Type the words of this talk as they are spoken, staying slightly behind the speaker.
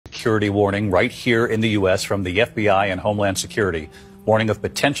security warning right here in the U.S. from the FBI and Homeland Security, warning of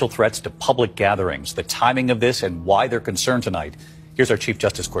potential threats to public gatherings. The timing of this and why they're concerned tonight. Here's our Chief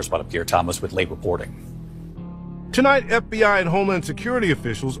Justice correspondent, Pierre Thomas, with late reporting. Tonight, FBI and Homeland Security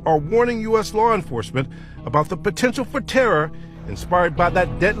officials are warning U.S. law enforcement about the potential for terror inspired by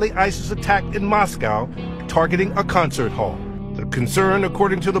that deadly ISIS attack in Moscow targeting a concert hall. The concern,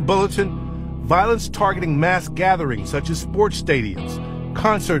 according to the bulletin, violence targeting mass gatherings such as sports stadiums,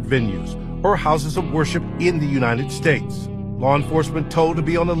 concert venues, or houses of worship in the United States. Law enforcement told to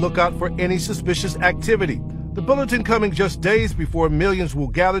be on the lookout for any suspicious activity. The bulletin coming just days before millions will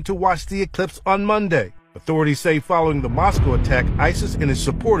gather to watch the eclipse on Monday. Authorities say following the Moscow attack, ISIS and its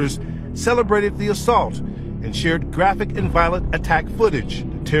supporters celebrated the assault and shared graphic and violent attack footage,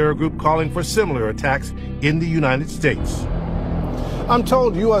 the terror group calling for similar attacks in the United States. I'm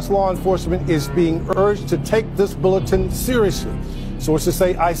told U.S. law enforcement is being urged to take this bulletin seriously. Sources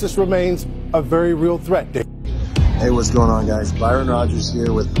say ISIS remains a very real threat. Hey, what's going on, guys? Byron Rodgers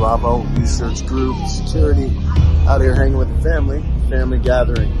here with Bravo Research Group Security, out here hanging with the family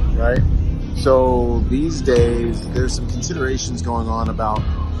gathering, right? So these days, there's some considerations going on about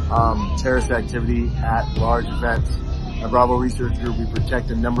terrorist activity at large events. At Bravo Research Group, we protect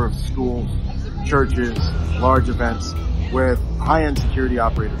a number of schools, churches, large events with high-end security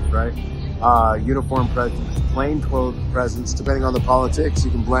operators, right? Uniform presence, plainclothes presence, depending on the politics,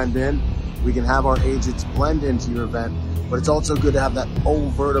 you can blend in. We can have our agents blend into your event, but it's also good to have that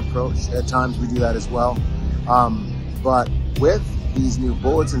overt approach. At times we do that as well. But with these new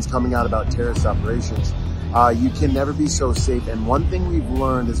bulletins coming out about terrorist operations, you can never be so safe. And one thing we've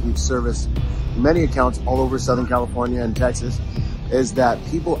learned as we've serviced many accounts all over Southern California and Texas is that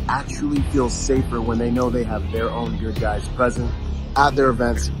people actually feel safer when they know they have their own good guys present at their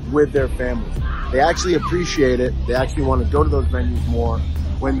events with their families. They actually appreciate it. They actually want to go to those venues more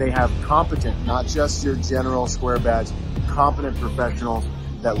when they have competent, not just your general square badge, competent professionals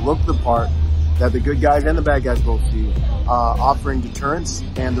that look the part, that the good guys and the bad guys both see, offering deterrence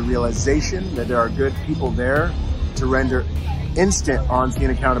and the realization that there are good people there to render instant on-scene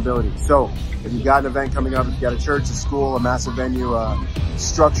accountability. So if you've got an event coming up, if you've got a church, a school, a massive venue, a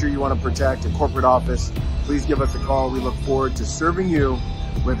structure you want to protect, a corporate office, please give us a call. We look forward to serving you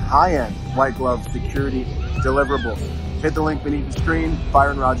with high-end white glove security deliverables. Hit the link beneath the screen.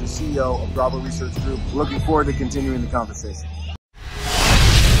 Byron Rodgers, CEO of Bravo Research Group. Looking forward to continuing the conversation.